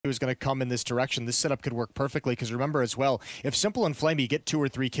was going to come in this direction, this setup could work perfectly. Because remember as well, if s1mple and flamie get 2 or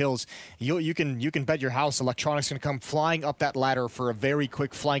 3 kills, you can bet your house Electronic's going to come flying up that ladder for a very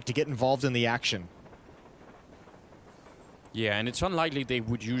quick flank to get involved in the action. Yeah, and it's unlikely they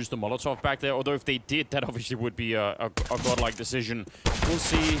would use the Molotov back there, although if they did, that obviously would be a godlike decision. We'll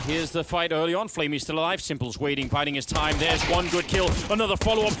see. Here's the fight early on. flamie's still alive. s1mple's waiting, biding his time. There's one good kill, another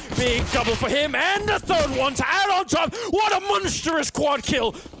follow-up. Big double for him, and the third one to add on top. What a monstrous quad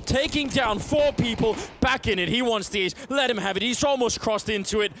kill! Taking down 4 people, back in it. He wants the ace. Let him have it. He's almost crossed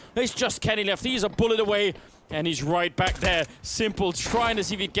into it. It's just Kenny left. He's a bullet away. And he's right back there. s1mple trying to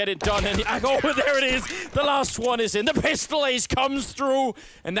see if he can get it done. And oh, there it is. The last one is in. The pistol ace comes through.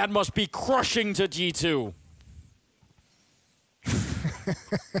 And that must be crushing to G2.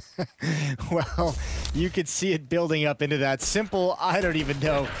 Well, you could see it building up into that. s1mple, I don't even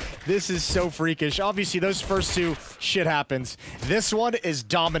know. This is so freakish. Obviously, those first 2, shit happens. This one is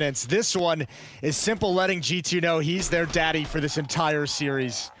dominance. This one is s1mple letting G2 know he's their daddy for this entire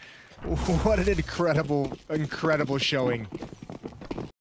series. What an incredible, incredible showing.